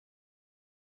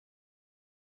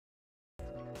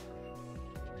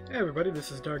Hey everybody,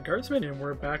 this is Dark Guardsman, and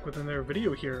we're back with another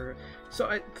video here. So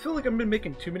I feel like I've been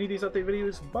making too many of these update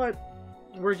videos, but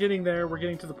we're getting there. We're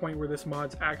getting to the point where this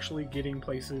mod's actually getting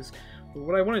places. But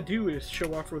what I want to do is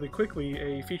show off really quickly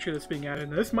a feature that's being added.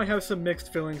 Now, this might have some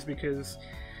mixed feelings because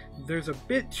there's a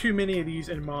bit too many of these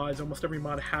in mods. Almost every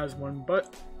mod has one,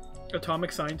 but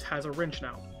Atomic Science has a wrench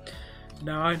now.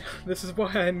 Now, this is why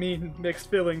I mean mixed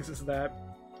feelings, is that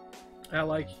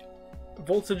like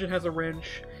Volt's Engine has a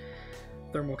wrench,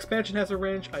 Thermal Expansion has a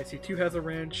wrench, IC2 has a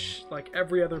wrench, like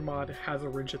every other mod has a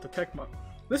wrench at the tech mod.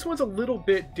 This one's a little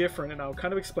bit different, and I'll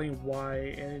kind of explain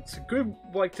why, and it's good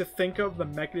to think of the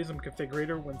mechanism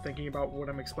configurator when thinking about what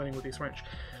I'm explaining with this wrench.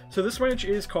 So this wrench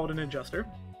is called an adjuster.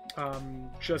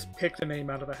 Just picked a name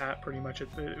out of the hat pretty much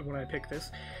when I picked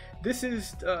this. This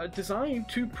is designed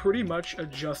to pretty much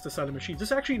adjust the side of machines.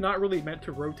 It's actually not really meant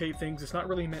to rotate things. It's not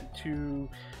really meant to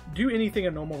do anything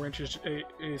a normal wrench is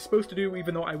supposed to do,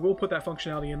 even though I will put that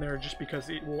functionality in there just because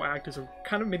it will act as a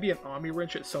kind of maybe an Omni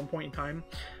wrench at some point in time.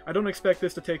 I don't expect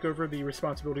this to take over the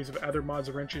responsibilities of other mods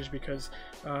of wrenches because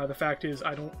the fact is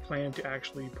I don't plan to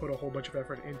actually put a whole bunch of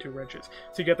effort into wrenches.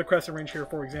 So you get the Crescent wrench here,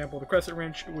 for example. The Crescent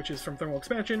wrench, which is from Thermal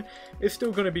Expansion, is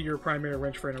still going to be your primary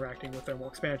wrench for interacting with Thermal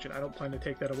Expansion. I don't plan to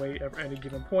take that away at any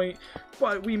given point,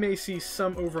 but we may see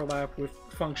some overlap with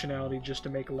functionality just to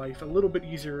make life a little bit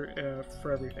easier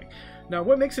for everything. Now,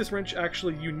 what makes this wrench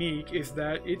actually unique is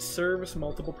that it serves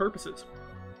multiple purposes.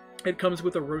 It comes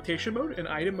with a rotation mode, an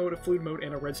item mode, a fluid mode,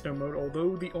 and a redstone mode,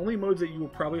 although the only modes that you will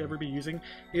probably ever be using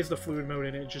is the fluid mode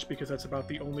in it, just because that's about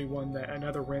the only one that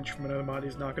another wrench from another mod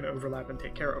is not going to overlap and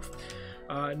take care of.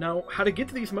 Now, how to get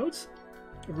to these modes?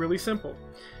 Really simple.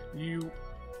 You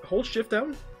hold shift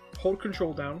down, hold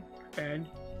control down, and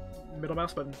middle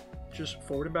mouse button, just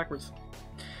forward and backwards.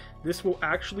 This will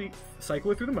actually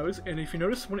cycle it through the modes, and if you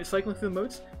notice when it's cycling through the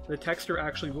modes, the texture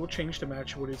actually will change to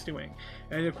match what it's doing.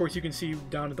 And of course you can see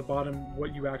down at the bottom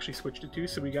what you actually switched it to.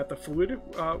 So we got the fluid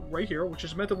right here, which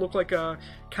is meant to look like a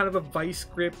kind of a vice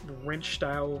grip wrench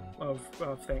style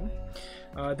of thing.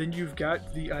 Then you've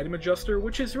got the item adjuster,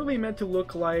 which is really meant to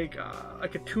look like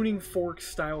a tuning fork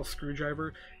style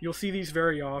screwdriver. You'll see these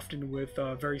very often with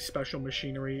very special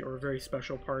machinery or very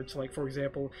special parts. Like, for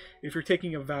example, if you're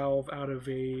taking a valve out of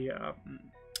a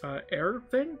air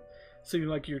thing, so you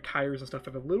like your tires and stuff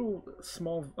have a little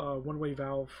small one-way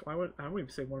valve. I wouldn't even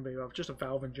say one-way valve, just a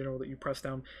valve in general that you press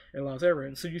down and allows air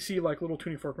in. So you see like little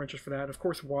tuning fork wrenches for that. Of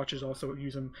course, watches also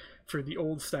use them for the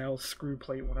old style screw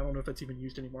plate one. I don't know if that's even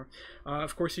used anymore.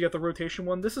 Of course, you got the rotation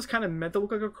one. This is kind of meant to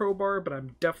look like a crowbar, but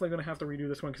I'm definitely going to have to redo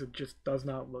this one because it just does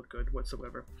not look good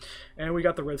whatsoever. And we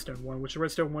got the redstone one, which the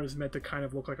redstone one is meant to kind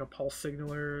of look like a pulse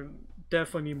signaler.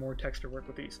 Definitely need more texture work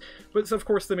with these. But so of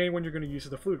course, the main one you're going to use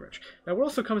is the fluid wrench. Now, what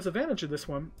also comes advantage of this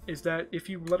one is that if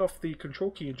you let off the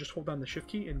control key and just hold down the shift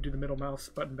key and do the middle mouse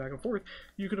button back and forth,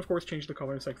 you can of course change the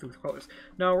color and cycle through the colors.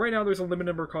 Now, right now there's a limited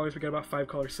number of colors. We got about 5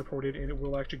 colors supported, and it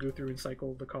will actually go through and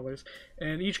cycle the colors.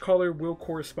 And each color will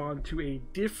correspond to a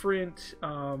different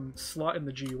slot in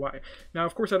the GUI. Now,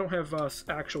 of course, I don't have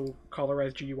actual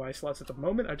colorized GUI slots at the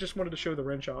moment. I just wanted to show the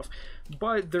wrench off,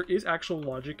 but there is actual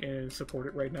logic and support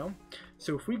it right now.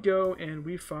 So if we go and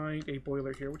we find a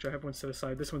boiler here, which I have one set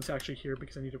aside, this one's actually here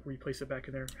because I need to replace it back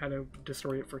in there, had to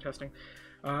destroy it for testing.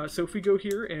 So if we go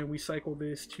here and we cycle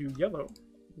this to yellow,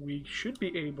 we should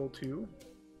be able to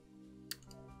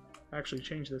actually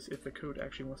change this if the code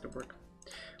actually wants to work.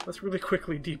 Let's really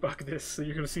quickly debug this, so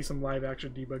you're going to see some live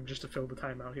action debug just to fill the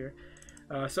time out here.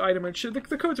 So item wrench,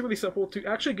 the code's really simple. To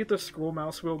actually get the scroll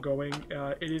mouse wheel going,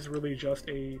 it is really just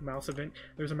a mouse event.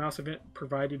 There's a mouse event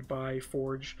provided by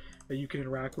Forge that you can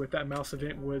interact with. That mouse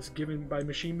event was given by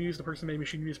Machine Muse. The person who made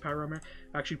Machine Muse Power Armor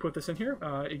actually put this in here.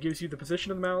 It gives you the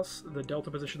position of the mouse, the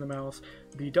delta position of the mouse,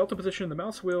 the delta position of the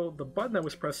mouse wheel, the button that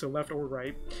was pressed, so left or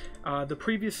right, the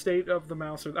previous state of the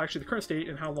mouse, or actually the current state,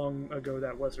 and how long ago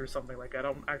that was, or something like that.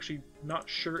 I'm actually not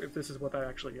sure if this is what that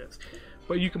actually is,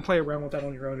 but you can play around with that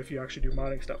on your own if you actually do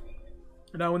modding stuff.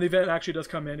 Now, when the event actually does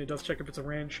come in, it does check if it's a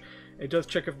wrench, it does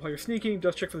check if a player's sneaking, it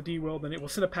does check for the D-wheel, then it will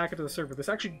send a packet to the server. This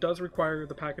actually does require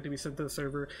the packet to be sent to the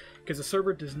server, because the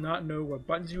server does not know what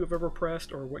buttons you have ever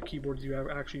pressed or what keyboards you have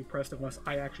actually pressed unless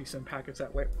I actually send packets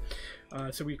that way.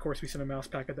 So we, of course, we send a mouse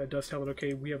packet that does tell it,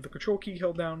 okay, we have the control key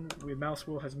held down, the mouse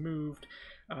wheel has moved,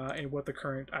 and what the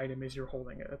current item is you're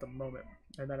holding at the moment.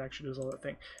 And that actually does all that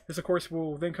thing. This, of course,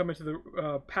 will then come into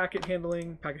the packet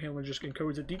handling. Packet handling just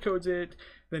encodes it, decodes it,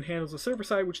 then handles the server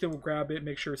side, which then will grab it,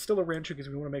 make sure it's still a wrench because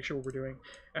we want to make sure what we're doing.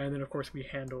 And then, of course, we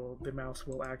handle the mouse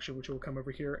wheel action, which will come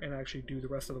over here and actually do the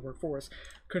rest of the work for us.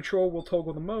 Control will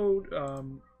toggle the mode.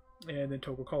 and then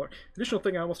toggle color. Additional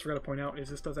thing I almost forgot to point out is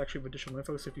this does actually have additional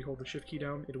info, so if you hold the shift key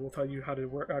down, it will tell you how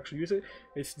to actually use it.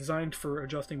 It's designed for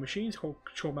adjusting machines. Hold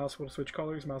control mouse wheel to switch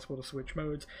colors, mouse wheel to switch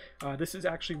modes. This is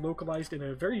actually localized in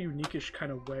a very unique-ish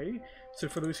kind of way. So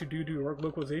for those who do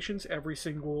localizations, every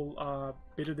single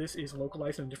bit of this is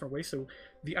localized in a different way. So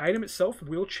the item itself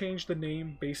will change the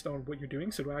name based on what you're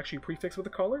doing. So it'll actually prefix with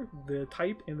the color, the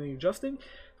type, and the adjusting.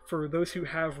 For those who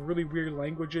have really weird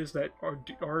languages that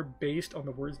are based on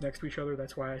the words next to each other,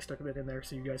 that's why I stuck that in there,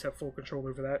 so you guys have full control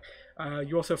over that.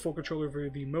 You also have full control over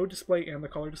the mode display and the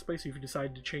color display, so if you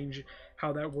decide to change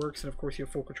how that works, and of course you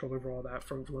have full control over all that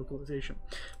for localization.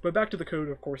 But back to the code,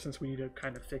 of course, since we need to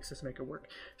kind of fix this, make it work.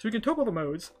 So we can toggle the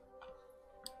modes.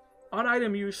 On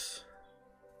item use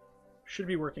should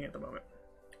be working at the moment.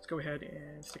 Let's go ahead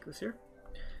and stick this here,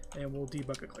 and we'll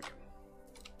debug a click.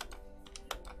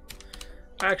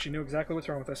 I actually know exactly what's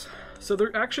wrong with this. So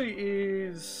there actually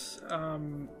is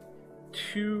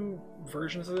two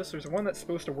versions of this. There's one that's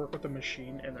supposed to work with the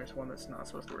machine, and there's one that's not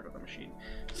supposed to work with the machine.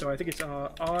 So I think it's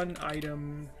on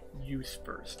item use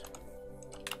first.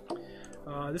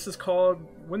 This is called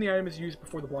when the item is used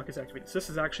before the block is activated. So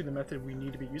this is actually the method we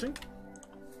need to be using.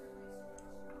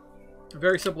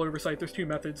 Very simple oversight. There's two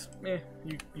methods.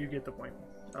 You get the point.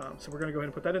 So we're going to go ahead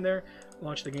and put that in there,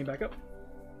 launch the game back up.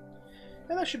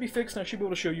 And that should be fixed, and I should be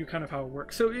able to show you kind of how it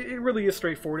works. So it really is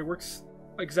straightforward. It works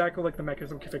exactly like the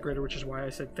mechanism configurator, which is why I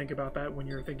said think about that when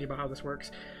you're thinking about how this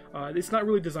works. It's not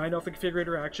really designed off the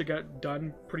configurator. I actually got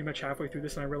done pretty much halfway through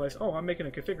this, and I realized, oh, I'm making a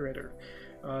configurator.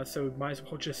 So might as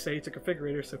well just say it's a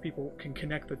configurator so people can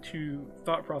connect the two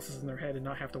thought processes in their head and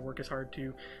not have to work as hard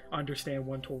to understand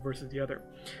one tool versus the other.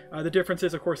 The difference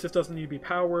is, of course, this doesn't need to be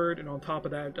powered, and on top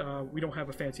of that, we don't have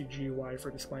a fancy GUI for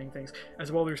displaying things.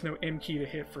 As well, there's no M key to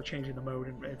hit for changing the mode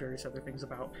and various other things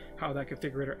about how that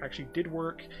configurator actually did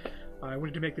work. I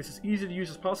wanted to make this as easy to use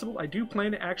as possible. I do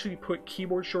plan to actually put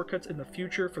keyboard shortcuts in the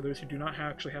future for those who do not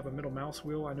actually have a middle mouse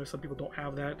wheel. I know some people don't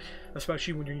have that,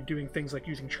 especially when you're doing things like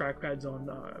using trackpads on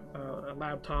a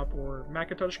laptop or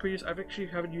Macintosh computers. I actually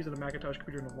haven't used a Macintosh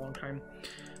computer in a long time,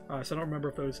 so I don't remember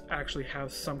if those actually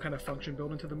have some kind of function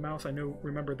built into the mouse. I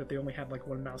remember that they only had like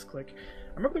one mouse click.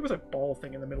 I remember there was a ball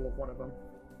thing in the middle of one of them.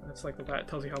 That's like that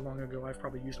tells you how long ago I've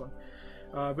probably used one.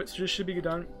 But this should be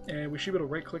done, and we should be able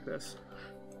to right-click this.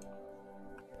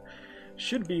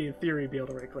 Should be, in theory, be able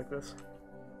to right-click this.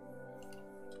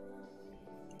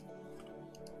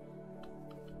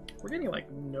 We're getting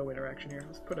like no interaction here.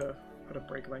 Let's put a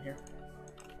break line here.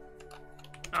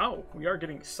 Ow! We are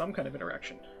getting some kind of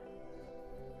interaction.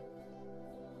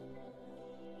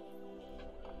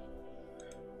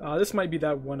 This might be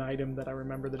that one item that I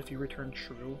remember that if you return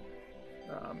true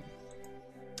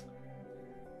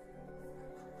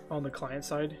on the client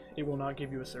side, it will not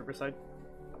give you a server side.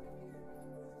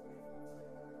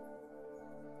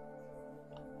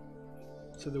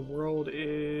 So the world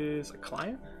is a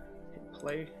client. Hit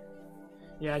play.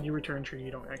 Yeah, you return true, you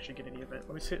don't actually get any of it.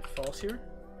 Let me just hit false here.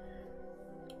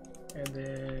 And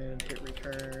then hit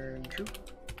return true.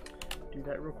 Do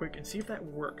that real quick and see if that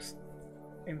works.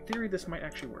 In theory, this might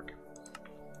actually work.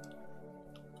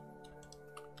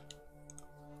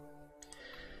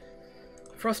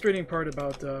 Frustrating part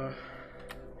about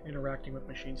interacting with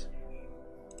machines.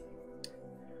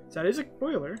 So that is a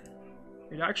boiler.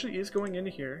 It actually is going into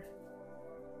here.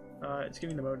 It's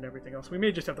getting the mode and everything else. We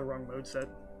may just have the wrong mode set.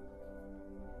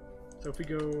 So if we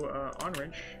go on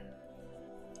wrench,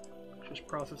 just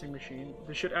processing machine,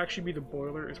 this should actually be the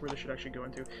boiler is where this should actually go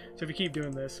into. So if you keep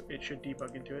doing this, it should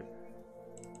debug into it.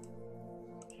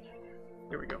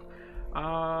 There we go.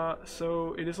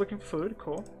 So it is looking for food.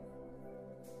 Cool.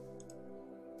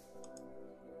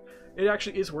 It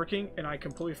actually is working, and I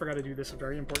completely forgot to do this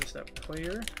very important step.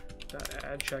 Player.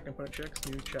 Add check component checks,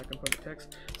 new check component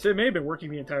text. So it may have been working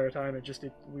the entire time,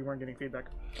 we weren't getting feedback.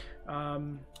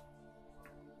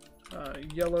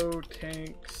 Yellow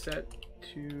tank set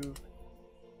to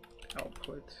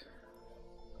output.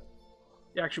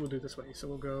 Yeah, actually we'll do it this way. So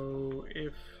we'll go,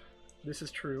 if this is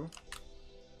true,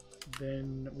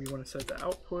 then we want to set the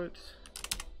output,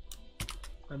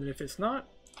 and then if it's not,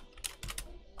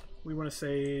 we want to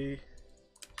say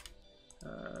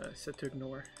set to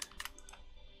ignore.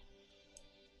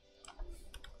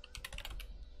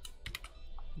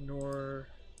 Nor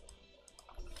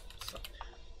side.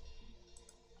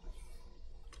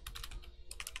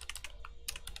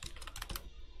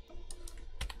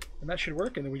 And that should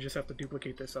work, and then we just have to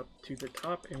duplicate this up to the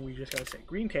top, and we just gotta say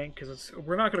green tank, because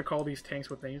we're not going to call these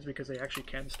tanks with names because they actually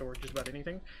can store just about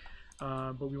anything.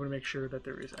 but we want to make sure that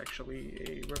there is actually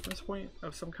a reference point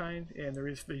of some kind, and there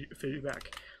is the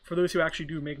feedback. For those who actually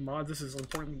do make mods, this is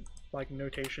important like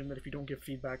notation that if you don't give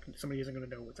feedback, somebody isn't going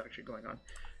to know what's actually going on.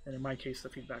 And in my case, the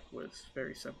feedback was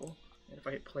very simple. And if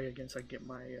I hit play again, so I get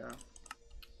my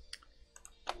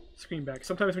screen back.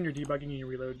 Sometimes when you're debugging and you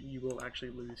reload, you will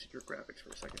actually lose your graphics for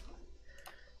a second.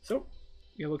 So,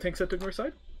 yellow tank set to ignore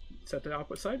side, set to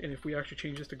output side, and if we actually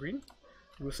change this to green,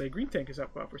 we'll say green tank is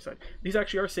output side. These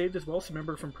actually are saved as well, so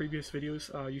remember from previous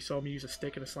videos, you saw me use a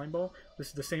stick and a slime ball. This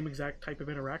is the same exact type of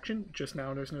interaction, just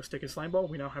now there's no stick and slime ball.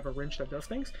 We now have a wrench that does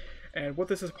things. And what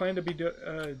this is planned to be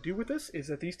do with this is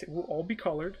that these will all be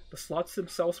colored. The slots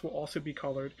themselves will also be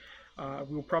colored.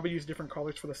 We will probably use different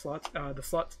colors for the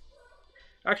slots.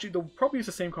 Actually, they'll probably use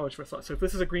the same colors for slots. So if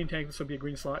this is a green tank, this will be a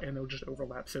green slot, and they'll just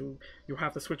overlap. So you'll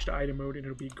have to switch to item mode, and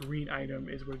it'll be green item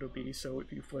is what it'll be. So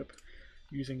if you flip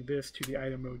using this to the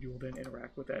item mode, you will then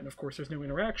interact with that. And of course, there's no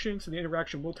interaction, so the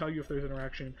interaction will tell you if there's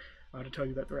interaction to tell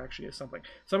you that there actually is something.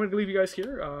 So I'm going to leave you guys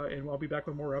here, and I'll be back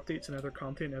with more updates and other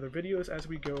content and other videos as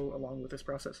we go along with this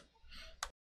process.